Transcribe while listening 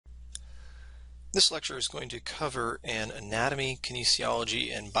This lecture is going to cover an anatomy,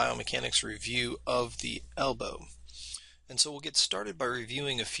 kinesiology, and biomechanics review of the elbow. And so we'll get started by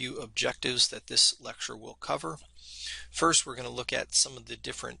reviewing a few objectives that this lecture will cover. First, we're going to look at some of the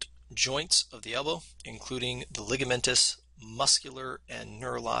different joints of the elbow, including the ligamentous, muscular, and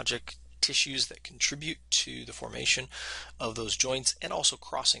neurologic tissues that contribute to the formation of those joints and also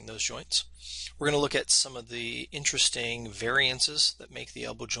crossing those joints. We're going to look at some of the interesting variances that make the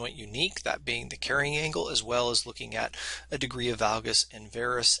elbow joint unique, that being the carrying angle, as well as looking at a degree of valgus and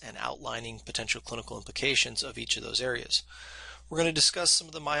varus and outlining potential clinical implications of each of those areas. We're going to discuss some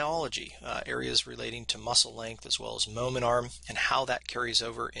of the myology, areas relating to muscle length as well as moment arm, and how that carries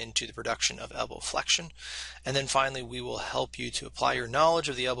over into the production of elbow flexion. And then finally, we will help you to apply your knowledge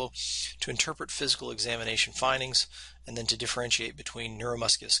of the elbow to interpret physical examination findings and then to differentiate between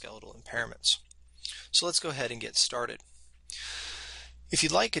neuromusculoskeletal impairments. So let's go ahead and get started. If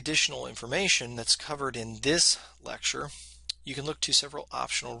you'd like additional information that's covered in this lecture, you can look to several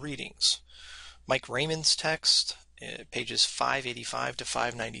optional readings. Mike Raymond's text, pages 585 to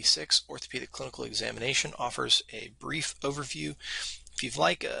 596, Orthopedic Clinical Examination, offers a brief overview. If you'd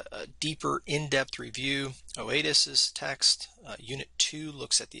like a deeper, in-depth review, Oatis' text, Unit 2,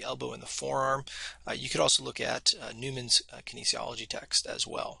 looks at the elbow and the forearm. You could also look at Neumann's Kinesiology text as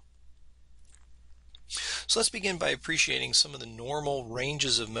well. So let's begin by appreciating some of the normal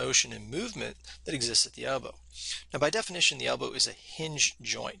ranges of motion and movement that exist at the elbow. Now, by definition, the elbow is a hinge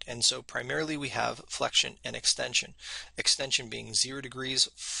joint, and so primarily we have flexion and extension. Extension being 0 degrees,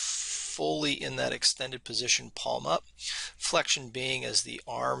 fully in that extended position, palm up. Flexion being as the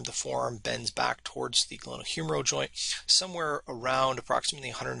forearm bends back towards the glenohumeral joint, somewhere around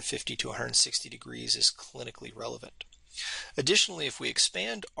approximately 150 to 160 degrees is clinically relevant. Additionally, if we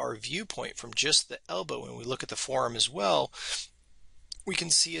expand our viewpoint from just the elbow and we look at the forearm as well, we can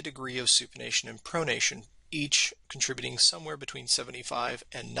see a degree of supination and pronation, each contributing somewhere between 75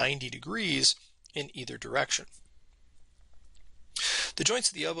 and 90 degrees in either direction. The joints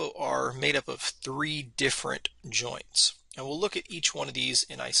of the elbow are made up of 3 different joints, and we'll look at each one of these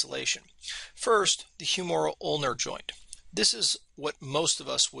in isolation. First, the humeral ulnar joint. This is what most of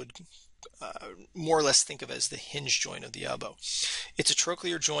us would more or less think of as the hinge joint of the elbow. It's a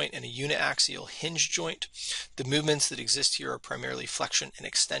trochlear joint and a uniaxial hinge joint. The movements that exist here are primarily flexion and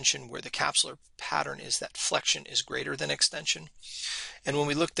extension, where the capsular pattern is that flexion is greater than extension. And when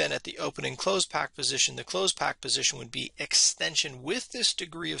we look then at the open and closed pack position, the closed pack position would be extension with this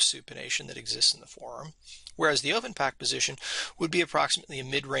degree of supination that exists in the forearm, whereas the open pack position would be approximately a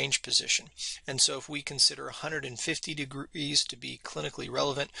mid-range position. And so if we consider 150 degrees to be clinically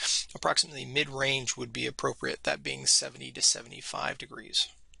relevant, approximately mid-range would be appropriate, that being 70 to 75 degrees.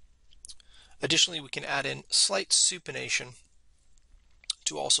 Additionally, we can add in slight supination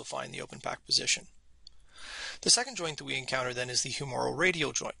to also find the open pack position. The second joint that we encounter then is the humeral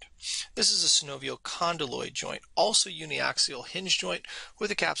radial joint. This is a synovial condyloid joint, also uniaxial hinge joint with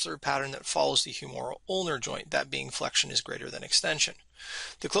a capsular pattern that follows the humeral ulnar joint, that being flexion is greater than extension.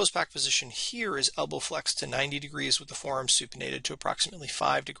 The closed pack position here is elbow flexed to 90 degrees with the forearm supinated to approximately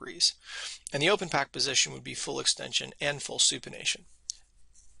 5 degrees. And the open pack position would be full extension and full supination.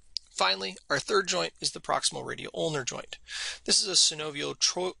 Finally, our third joint is the proximal radial ulnar joint. This is a synovial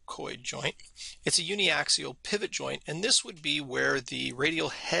trochoid joint. It's a uniaxial pivot joint, and this would be where the radial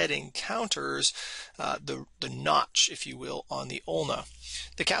head encounters the notch, if you will, on the ulna.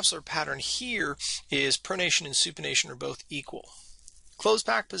 The capsular pattern here is pronation and supination are both equal. Closed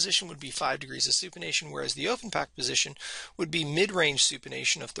pack position would be 5 degrees of supination, whereas the open pack position would be mid-range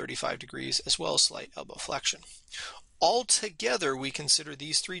supination of 35 degrees as well as slight elbow flexion. Altogether, we consider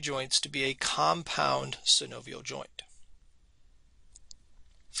these 3 joints to be a compound synovial joint.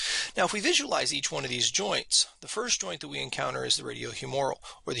 Now, if we visualize each one of these joints, the first joint that we encounter is the radiohumeral,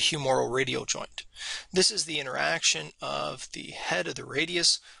 or the humeral radial joint. This is the interaction of the head of the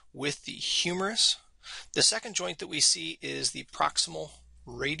radius with the humerus. The second joint that we see is the proximal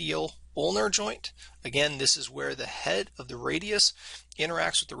radial ulnar joint. Again, this is where the head of the radius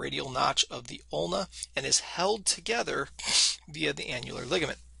interacts with the radial notch of the ulna and is held together via the annular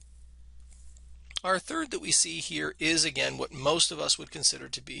ligament. Our third that we see here is, again, what most of us would consider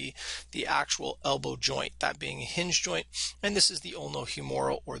to be the actual elbow joint, that being a hinge joint, and this is the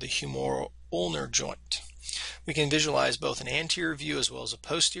ulnohumeral or the humeral ulnar joint. We can visualize both an anterior view as well as a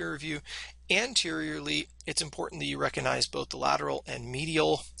posterior view. Anteriorly, it's important that you recognize both the lateral and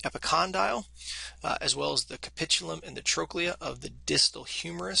medial epicondyle, as well as the capitulum and the trochlea of the distal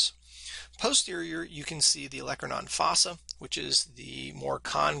humerus. Posterior, you can see the olecranon fossa, which is the more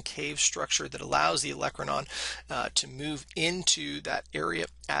concave structure that allows the olecranon to move into that area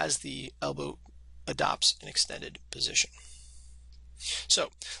as the elbow adopts an extended position. So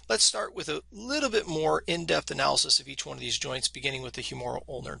let's start with a little bit more in-depth analysis of each one of these joints, beginning with the humeral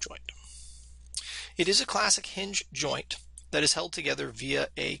ulnar joint. It is a classic hinge joint that is held together via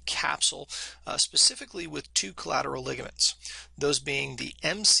a capsule, specifically with two collateral ligaments, those being the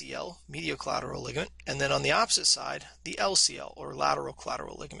MCL, medial collateral ligament, and then on the opposite side, the LCL, or lateral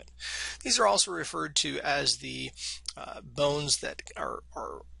collateral ligament. These are also referred to as the bones that are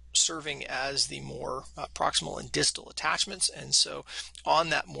serving as the more proximal and distal attachments. And so on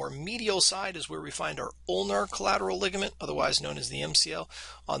that more medial side is where we find our ulnar collateral ligament, otherwise known as the MCL.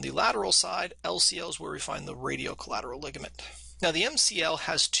 On the lateral side, LCL is where we find the radial collateral ligament. Now the MCL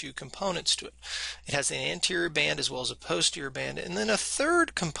has two components to it. It has an anterior band as well as a posterior band, and then a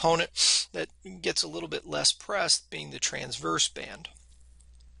third component that gets a little bit less pressed being the transverse band.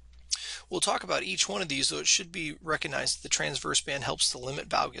 We'll talk about each one of these, though it should be recognized that the transverse band helps to limit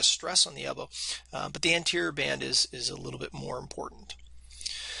valgus stress on the elbow, but the anterior band is a little bit more important.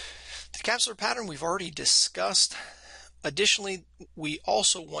 The capsular pattern we've already discussed. Additionally, we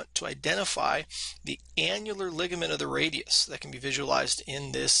also want to identify the annular ligament of the radius that can be visualized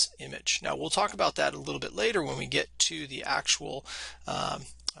in this image. Now, we'll talk about that a little bit later when we get to the actual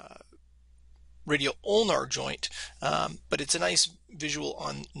radial ulnar joint, but it's a nice visual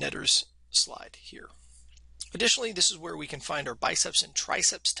on Netter's slide here. Additionally, this is where we can find our biceps and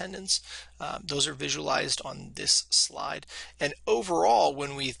triceps tendons. Those are visualized on this slide. And overall,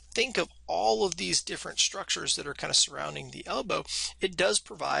 when we think of all of these different structures that are kind of surrounding the elbow, it does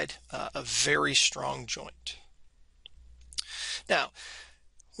provide a very strong joint. Now,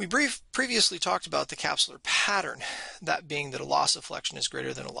 we previously talked about the capsular pattern, that being that a loss of flexion is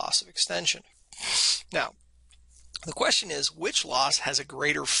greater than a loss of extension. Now, the question is, which loss has a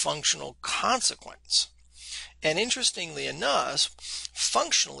greater functional consequence? And interestingly enough,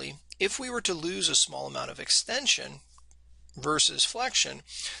 functionally, if we were to lose a small amount of extension versus flexion,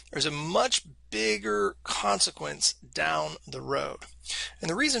 there's a much bigger consequence down the road. And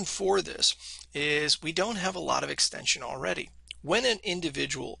the reason for this is we don't have a lot of extension already. When an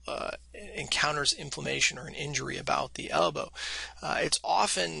individual encounters inflammation or an injury about the elbow, it's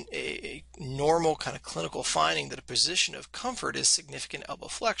often a normal kind of clinical finding that a position of comfort is significant elbow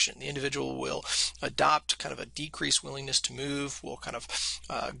flexion. The individual will adopt kind of a decreased willingness to move, will kind of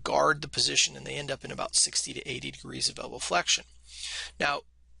guard the position, and they end up in about 60 to 80 degrees of elbow flexion. Now,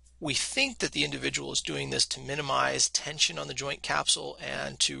 we think that the individual is doing this to minimize tension on the joint capsule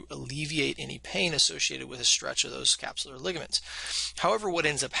and to alleviate any pain associated with a stretch of those capsular ligaments. However, what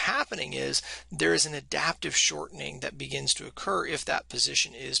ends up happening is there is an adaptive shortening that begins to occur if that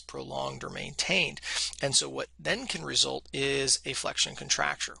position is prolonged or maintained. And so what then can result is a flexion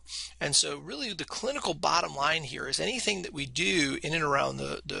contracture. And so really the clinical bottom line here is anything that we do in and around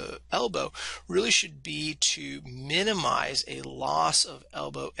the elbow really should be to minimize a loss of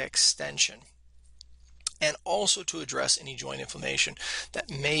elbow extension, and also to address any joint inflammation that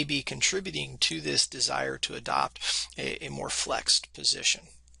may be contributing to this desire to adopt a more flexed position.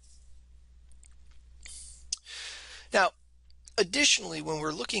 Now, additionally, when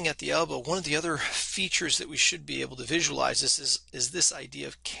we're looking at the elbow, one of the other features that we should be able to visualize is this idea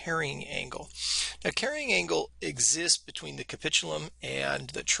of carrying angle. Now, carrying angle exists between the capitulum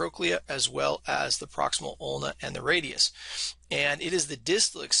and the trochlea, as well as the proximal ulna and the radius. And it is the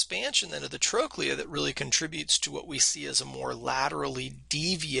distal expansion then of the trochlea that really contributes to what we see as a more laterally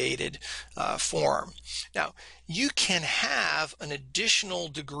deviated form. Now, you can have an additional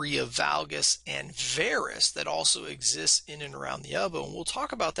degree of valgus and varus that also exists in and around the elbow. And we'll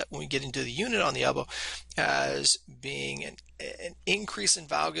talk about that when we get into the unit on the elbow as being an increase in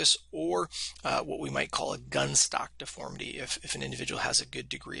valgus, or what we might call a gunstock deformity if an individual has a good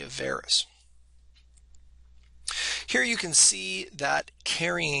degree of varus. Here you can see that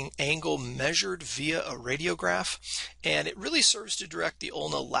carrying angle measured via a radiograph, and it really serves to direct the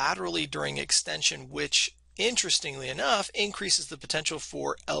ulna laterally during extension, which, interestingly enough, increases the potential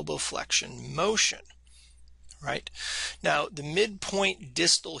for elbow flexion motion. Right? Now, the midpoint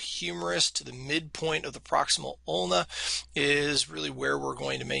distal humerus to the midpoint of the proximal ulna is really where we're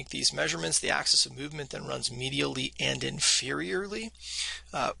going to make these measurements. The axis of movement then runs medially and inferiorly.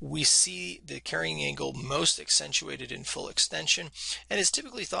 We see the carrying angle most accentuated in full extension, and it's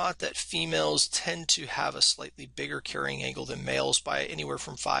typically thought that females tend to have a slightly bigger carrying angle than males by anywhere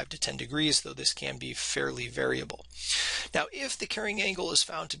from 5 to 10 degrees, though this can be fairly variable. Now, if the carrying angle is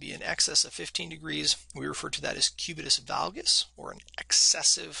found to be in excess of 15 degrees, we refer to that as cubitus valgus, or an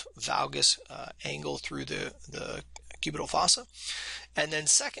excessive valgus angle through the cubital fossa. And then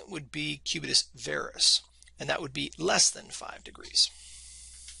second would be cubitus varus, and that would be less than 5 degrees.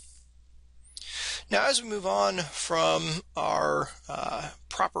 Now, as we move on from our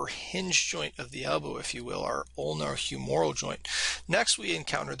proper hinge joint of the elbow, if you will, our ulnar humeral joint, next we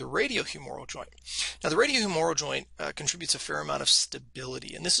encounter the radiohumeral joint. Now, the radiohumeral joint contributes a fair amount of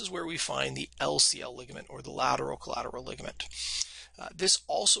stability, and this is where we find the LCL ligament, or the lateral collateral ligament. This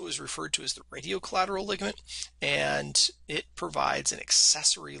also is referred to as the radiocollateral ligament, and it provides an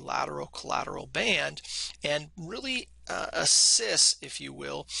accessory lateral collateral band and really assists, if you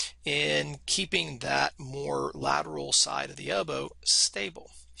will, in keeping that more lateral side of the elbow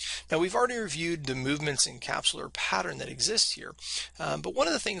stable. Now, we've already reviewed the movements and capsular pattern that exists here, but one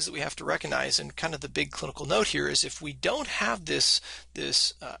of the things that we have to recognize, and kind of the big clinical note here, is if we don't have this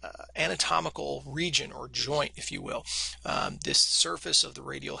anatomical region or joint, if you will, this surface of the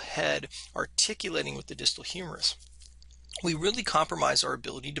radial head articulating with the distal humerus, we really compromise our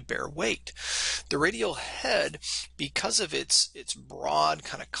ability to bear weight. The radial head, because of its broad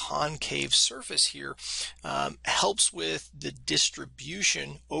kind of concave surface here, helps with the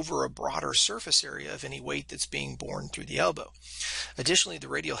distribution over a broader surface area of any weight that's being borne through the elbow. Additionally, the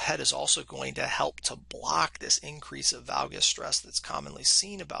radial head is also going to help to block this increase of valgus stress that's commonly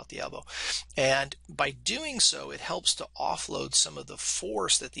seen about the elbow. And by doing so, it helps to offload some of the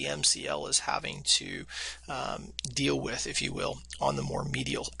force that the MCL is having to deal with, if you will, on the more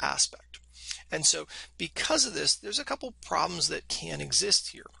medial aspect. And so because of this, there's a couple problems that can exist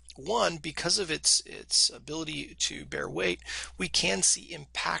here. One, because of its ability to bear weight, we can see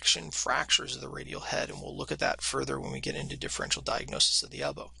impaction fractures of the radial head, and we'll look at that further when we get into differential diagnosis of the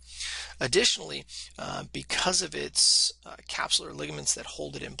elbow. Additionally, because of its capsular ligaments that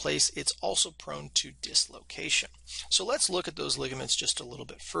hold it in place, it's also prone to dislocation. So let's look at those ligaments just a little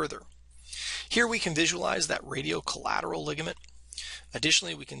bit further. Here we can visualize that radiocollateral ligament.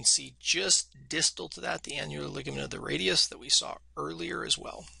 Additionally, we can see just distal to that the annular ligament of the radius that we saw earlier as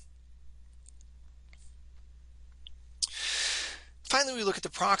well. Finally, we look at the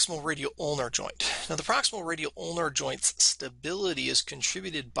proximal radial-ulnar joint. Now, the proximal radial-ulnar joint's stability is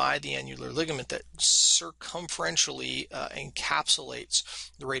contributed by the annular ligament that circumferentially encapsulates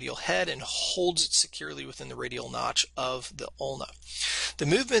the radial head and holds it securely within the radial notch of the ulna. The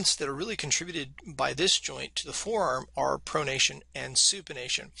movements that are really contributed by this joint to the forearm are pronation and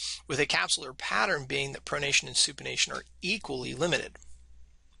supination, with a capsular pattern being that pronation and supination are equally limited.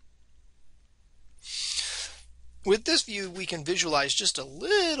 With this view, we can visualize just a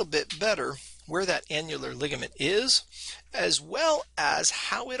little bit better where that annular ligament is, as well as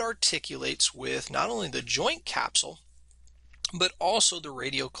how it articulates with not only the joint capsule, but also the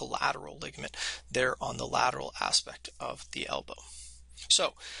radiocollateral ligament there on the lateral aspect of the elbow.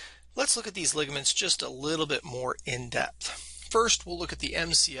 So let's look at these ligaments just a little bit more in depth. First, we'll look at the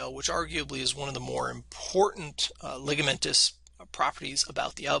MCL, which arguably is one of the more important ligamentous properties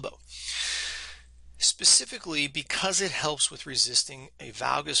about the elbow. Specifically because it helps with resisting a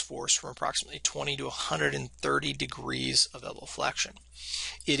valgus force from approximately 20 to 130 degrees of elbow flexion.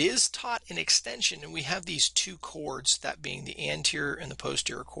 It is taught in extension, and we have these two chords, that being the anterior and the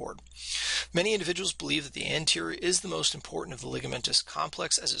posterior chord. Many individuals believe that the anterior is the most important of the ligamentous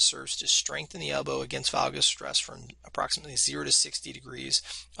complex, as it serves to strengthen the elbow against valgus stress from approximately 0 to 60 degrees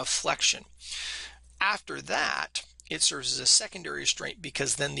of flexion. After that, it serves as a secondary restraint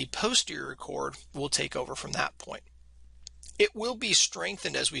because then the posterior cord will take over from that point. It will be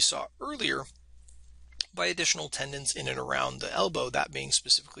strengthened, as we saw earlier, by additional tendons in and around the elbow, that being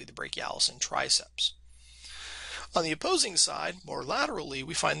specifically the brachialis and triceps. On the opposing side, more laterally,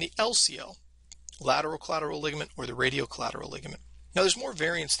 we find the LCL, lateral collateral ligament, or the radiocollateral ligament. Now, there's more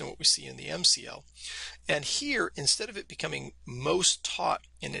variance than what we see in the MCL. And here, instead of it becoming most taut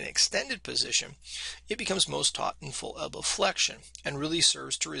in an extended position, it becomes most taut in full elbow flexion and really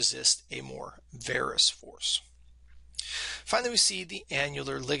serves to resist a more varus force. Finally, we see the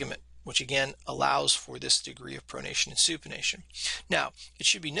annular ligament, which again allows for this degree of pronation and supination. Now, it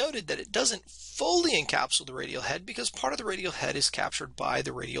should be noted that it doesn't fully encapsulate the radial head because part of the radial head is captured by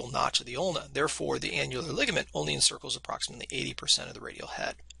the radial notch of the ulna. Therefore, the annular ligament only encircles approximately 80% of the radial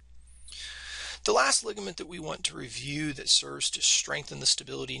head. The last ligament that we want to review that serves to strengthen the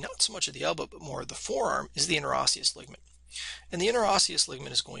stability, not so much of the elbow, but more of the forearm, is the interosseous ligament. And the interosseous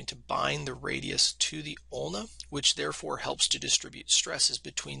ligament is going to bind the radius to the ulna, which therefore helps to distribute stresses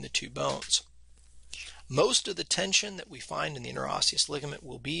between the two bones. Most of the tension that we find in the interosseous ligament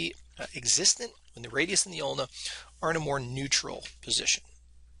will be existent when the radius and the ulna are in a more neutral position.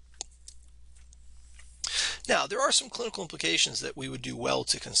 Now, there are some clinical implications that we would do well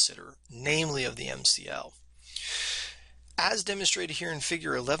to consider, namely of the MCL. As demonstrated here in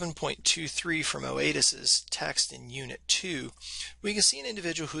figure 11.23 from Oatis' text in Unit 2, we can see an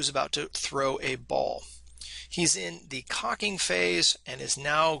individual who's about to throw a ball. He's in the cocking phase and is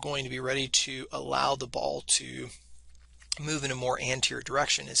now going to be ready to allow the ball to move in a more anterior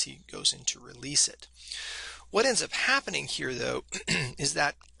direction as he goes in to release it. What ends up happening here, though, is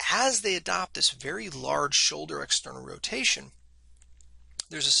that as they adopt this very large shoulder external rotation,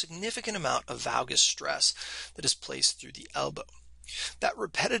 there's a significant amount of valgus stress that is placed through the elbow. That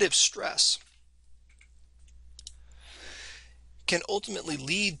repetitive stress can ultimately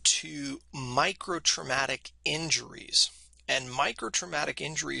lead to microtraumatic injuries. And microtraumatic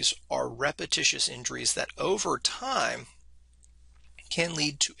injuries are repetitious injuries that over time can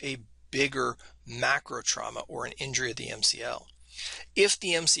lead to a bigger macrotrauma or an injury of the MCL. If the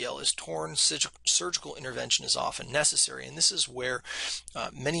MCL is torn, surgical intervention is often necessary, and this is where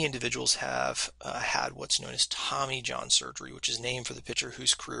many individuals have had what's known as Tommy John surgery, which is named for the pitcher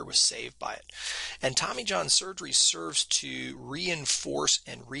whose career was saved by it. And Tommy John surgery serves to reinforce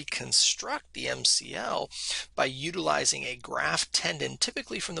and reconstruct the MCL by utilizing a graft tendon,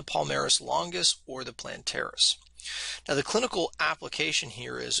 typically from the palmaris longus or the plantaris. Now, the clinical application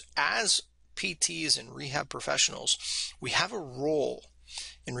here is, as PTs and rehab professionals, we have a role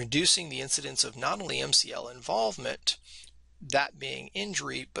in reducing the incidence of not only MCL involvement, that being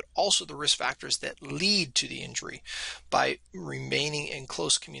injury, but also the risk factors that lead to the injury by remaining in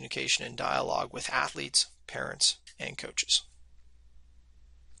close communication and dialogue with athletes, parents, and coaches.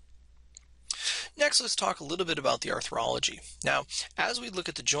 Next, let's talk a little bit about the arthrology. Now, as we look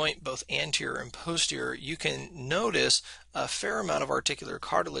at the joint, both anterior and posterior, you can notice a fair amount of articular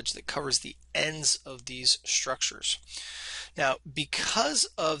cartilage that covers the ends of these structures. Now, because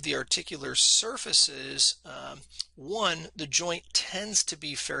of the articular surfaces, the joint tends to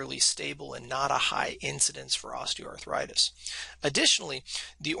be fairly stable and not a high incidence for osteoarthritis. Additionally,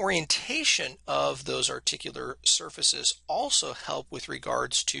 the orientation of those articular surfaces also help with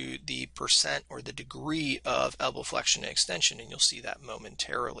regards to the percent or the degree of elbow flexion and extension, and you'll see that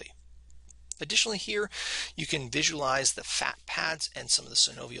momentarily. Additionally, here you can visualize the fat pads and some of the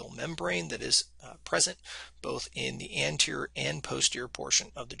synovial membrane that is present both in the anterior and posterior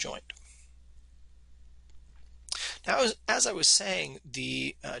portion of the joint. Now, as I was saying,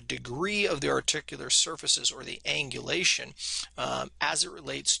 the degree of the articular surfaces or the angulation as it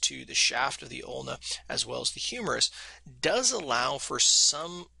relates to the shaft of the ulna as well as the humerus does allow for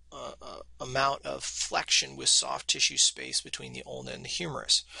some amount of flexion with soft tissue space between the ulna and the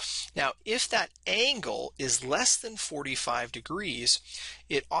humerus. Now, if that angle is less than 45 degrees,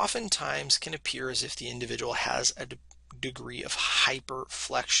 it oftentimes can appear as if the individual has a degree of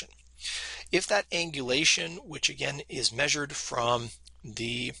hyperflexion. If that angulation, which again is measured from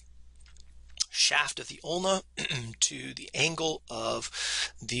the shaft of the ulna to the angle of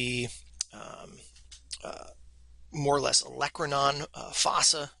the more or less olecranon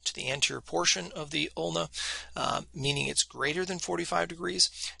fossa to the anterior portion of the ulna, meaning it's greater than 45 degrees,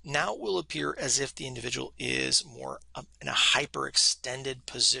 now it will appear as if the individual is more in a hyperextended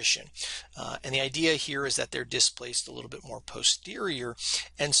position. And the idea here is that they're displaced a little bit more posterior,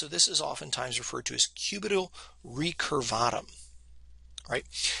 and so this is oftentimes referred to as cubital recurvatum. Right?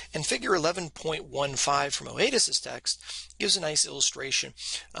 And figure 11.15 from Oatis' text gives a nice illustration.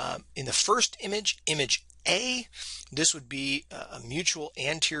 In the first image, image A, this would be a mutual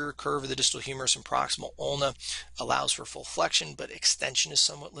anterior curve of the distal humerus and proximal ulna, allows for full flexion, but extension is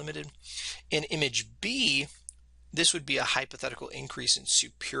somewhat limited. In image B, this would be a hypothetical increase in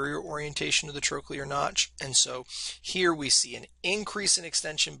superior orientation of the trochlear notch. And so here we see an increase in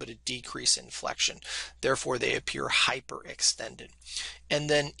extension, but a decrease in flexion. Therefore, they appear hyperextended. And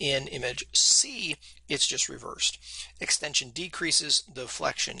then in image C, it's just reversed. Extension decreases, the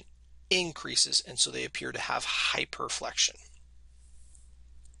flexion increases, and so they appear to have hyperflexion.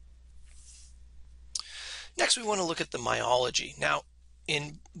 Next, we want to look at the myology. Now,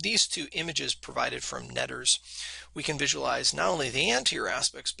 in these two images provided from Netters, we can visualize not only the anterior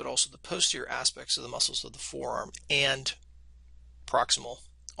aspects, but also the posterior aspects of the muscles of the forearm and proximal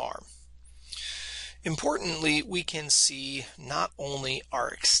arm. Importantly, we can see not only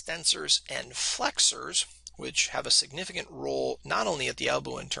our extensors and flexors, which have a significant role not only at the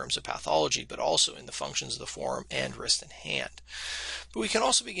elbow in terms of pathology, but also in the functions of the forearm and wrist and hand. But we can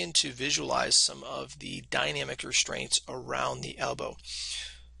also begin to visualize some of the dynamic restraints around the elbow.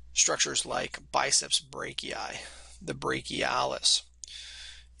 Structures like biceps brachii, the brachialis,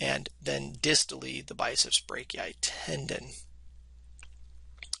 and then distally the biceps brachii tendon.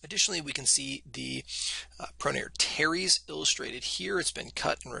 Additionally, we can see the pronator teres illustrated here. It's been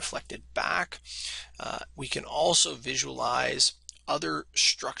cut and reflected back. We can also visualize other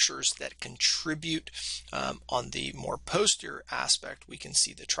structures that contribute. On the more posterior aspect, we can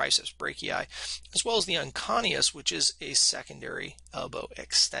see the triceps brachii, as well as the unconeus, which is a secondary elbow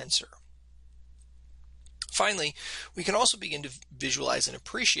extensor. Finally, we can also begin to visualize and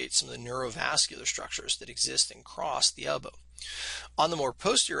appreciate some of the neurovascular structures that exist and cross the elbow. On the more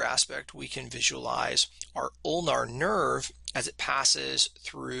posterior aspect, we can visualize our ulnar nerve as it passes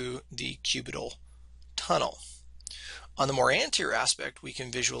through the cubital tunnel. On the more anterior aspect, we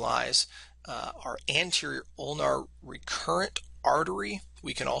can visualize our anterior ulnar recurrent artery.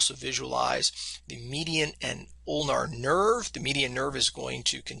 We can also visualize the median and ulnar nerve. The median nerve is going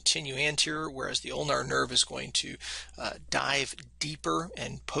to continue anterior, whereas the ulnar nerve is going to dive deeper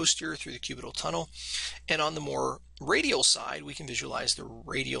and posterior through the cubital tunnel. And on the more radial side, we can visualize the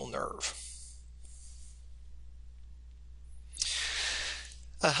radial nerve.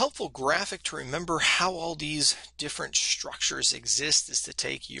 A helpful graphic to remember how all these different structures exist is to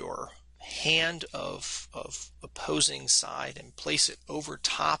take your hand of opposing side and place it over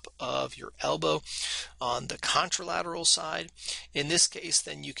top of your elbow on the contralateral side. In this case,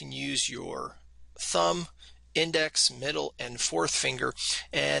 then you can use your thumb, index, middle, and fourth finger,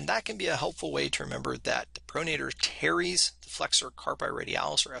 and that can be a helpful way to remember that the pronator teres, the flexor carpi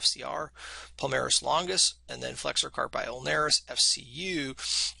radialis or FCR, palmaris longus, and then flexor carpi ulnaris FCU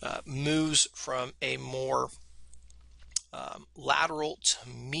moves from a more lateral to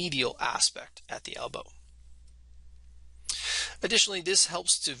medial aspect at the elbow. Additionally, this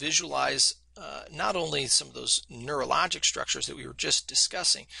helps to visualize not only some of those neurologic structures that we were just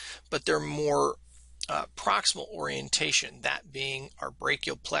discussing, but their more proximal orientation, that being our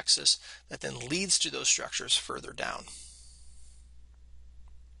brachial plexus, that then leads to those structures further down.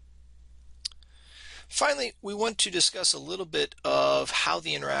 Finally, we want to discuss a little bit of how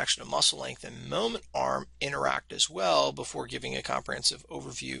the interaction of muscle length and moment arm interact as well before giving a comprehensive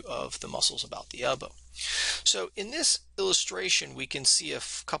overview of the muscles about the elbow. So in this illustration, we can see a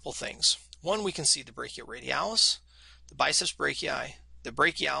couple things. One, we can see the brachioradialis, the biceps brachii, the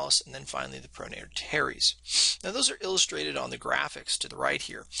brachialis, and then finally the pronator teres. Now those are illustrated on the graphics to the right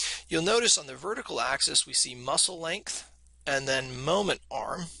here. You'll notice on the vertical axis we see muscle length and then moment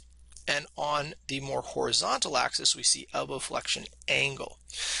arm, and on the more horizontal axis we see elbow flexion angle.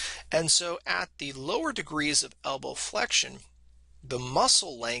 And so at the lower degrees of elbow flexion, the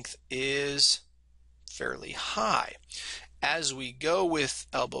muscle length is fairly high. As we go with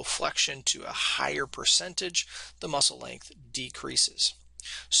elbow flexion to a higher percentage, the muscle length decreases.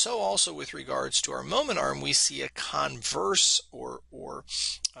 So also with regards to our moment arm, we see a converse or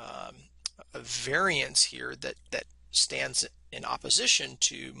a variance here that stands in opposition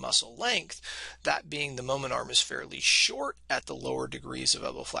to muscle length, that being the moment arm is fairly short at the lower degrees of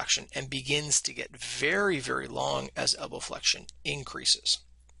elbow flexion and begins to get very, very long as elbow flexion increases.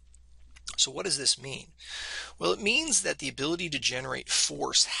 So what does this mean? Well, it means that the ability to generate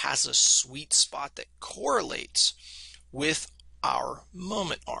force has a sweet spot that correlates with our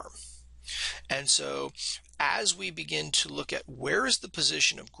moment arm. And so as we begin to look at where is the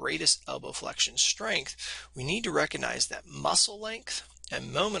position of greatest elbow flexion strength, we need to recognize that muscle length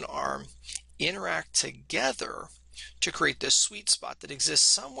and moment arm interact together to create this sweet spot that exists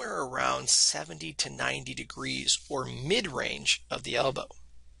somewhere around 70 to 90 degrees or mid-range of the elbow.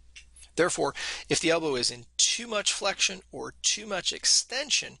 Therefore, if the elbow is in too much flexion or too much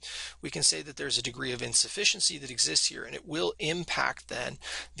extension, we can say that there's a degree of insufficiency that exists here, and it will impact then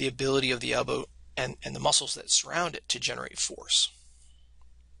the ability of the elbow and the muscles that surround it to generate force.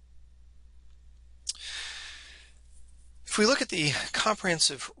 If we look at the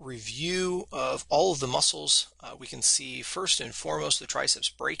comprehensive review of all of the muscles, we can see first and foremost the triceps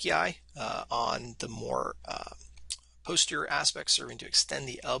brachii on the more posterior aspects serving to extend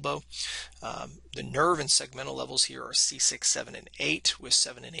the elbow. The nerve and segmental levels here are C6, 7, and 8, with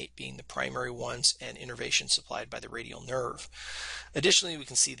 7 and 8 being the primary ones and innervation supplied by the radial nerve. Additionally, we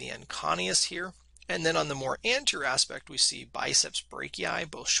can see the unconeus here. And then on the more anterior aspect, we see biceps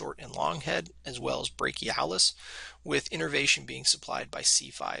brachii, both short and long head, as well as brachialis, with innervation being supplied by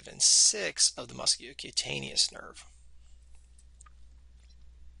C5 and 6 of the musculocutaneous nerve.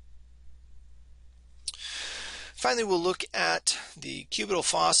 Finally, we'll look at the cubital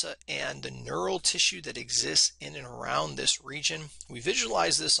fossa and the neural tissue that exists in and around this region. We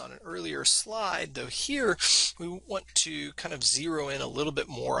visualized this on an earlier slide, though here we want to kind of zero in a little bit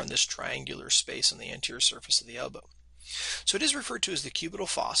more on this triangular space on the anterior surface of the elbow. So it is referred to as the cubital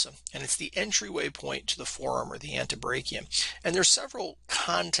fossa, and it's the entryway point to the forearm or the antebrachium. And there's several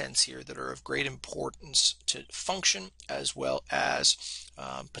contents here that are of great importance to function as well as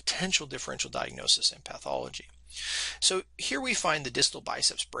potential differential diagnosis and pathology. So here we find the distal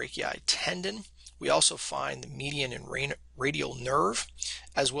biceps brachii tendon. We also find the median and radial nerve,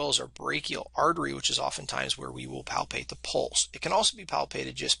 as well as our brachial artery, which is oftentimes where we will palpate the pulse. It can also be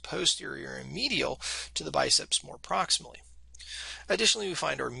palpated just posterior and medial to the biceps more proximally. Additionally, we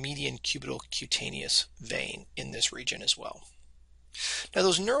find our median cubital cutaneous vein in this region as well. Now,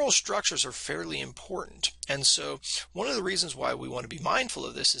 those neural structures are fairly important, and so one of the reasons why we want to be mindful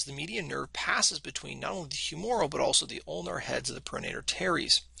of this is the median nerve passes between not only the humeral but also the ulnar heads of the pronator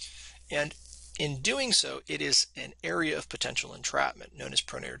teres. And in doing so, it is an area of potential entrapment known as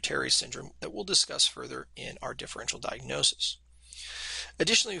pronator teres syndrome that we'll discuss further in our differential diagnosis.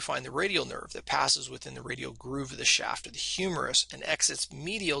 Additionally, we find the radial nerve that passes within the radial groove of the shaft of the humerus and exits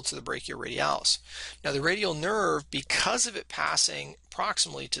medial to the brachioradialis. Now, the radial nerve, because of it passing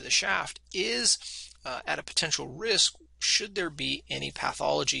proximally to the shaft, is at a potential risk should there be any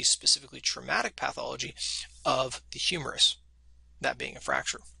pathology, specifically traumatic pathology, of the humerus, that being a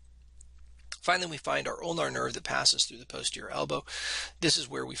fracture. Finally, we find our ulnar nerve that passes through the posterior elbow. This is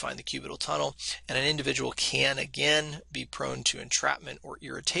where we find the cubital tunnel, and an individual can again be prone to entrapment or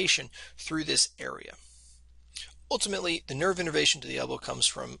irritation through this area. Ultimately, the nerve innervation to the elbow comes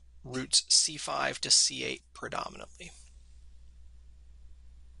from roots C5 to C8 predominantly.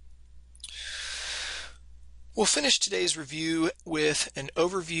 We'll finish today's review with an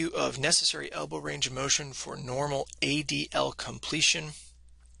overview of necessary elbow range of motion for normal ADL completion.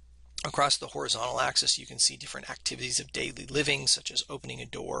 Across the horizontal axis, you can see different activities of daily living, such as opening a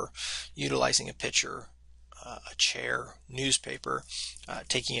door, utilizing a pitcher, a chair, newspaper,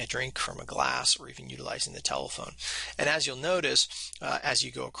 taking a drink from a glass, or even utilizing the telephone. And as you'll notice, as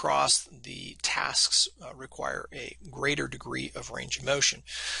you go across, the tasks require a greater degree of range of motion.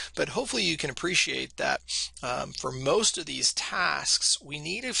 But hopefully you can appreciate that for most of these tasks, we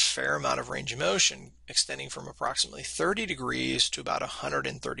need a fair amount of range of motion, extending from approximately 30 degrees to about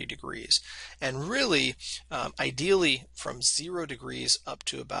 130 degrees. And really, ideally from 0 degrees up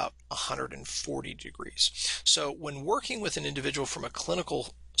to about 140 degrees. So when working with an individual from a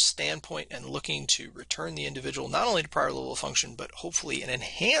clinical standpoint and looking to return the individual not only to prior level of function, but hopefully an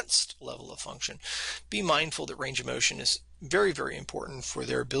enhanced level of function, be mindful that range of motion is very, very important for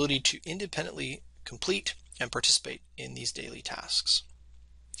their ability to independently complete and participate in these daily tasks.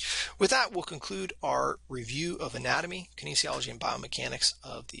 With that, we'll conclude our review of anatomy, kinesiology, and biomechanics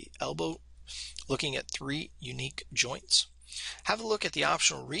of the elbow, looking at 3 unique joints. Have a look at the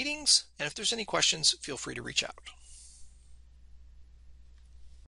optional readings, and if there's any questions, feel free to reach out.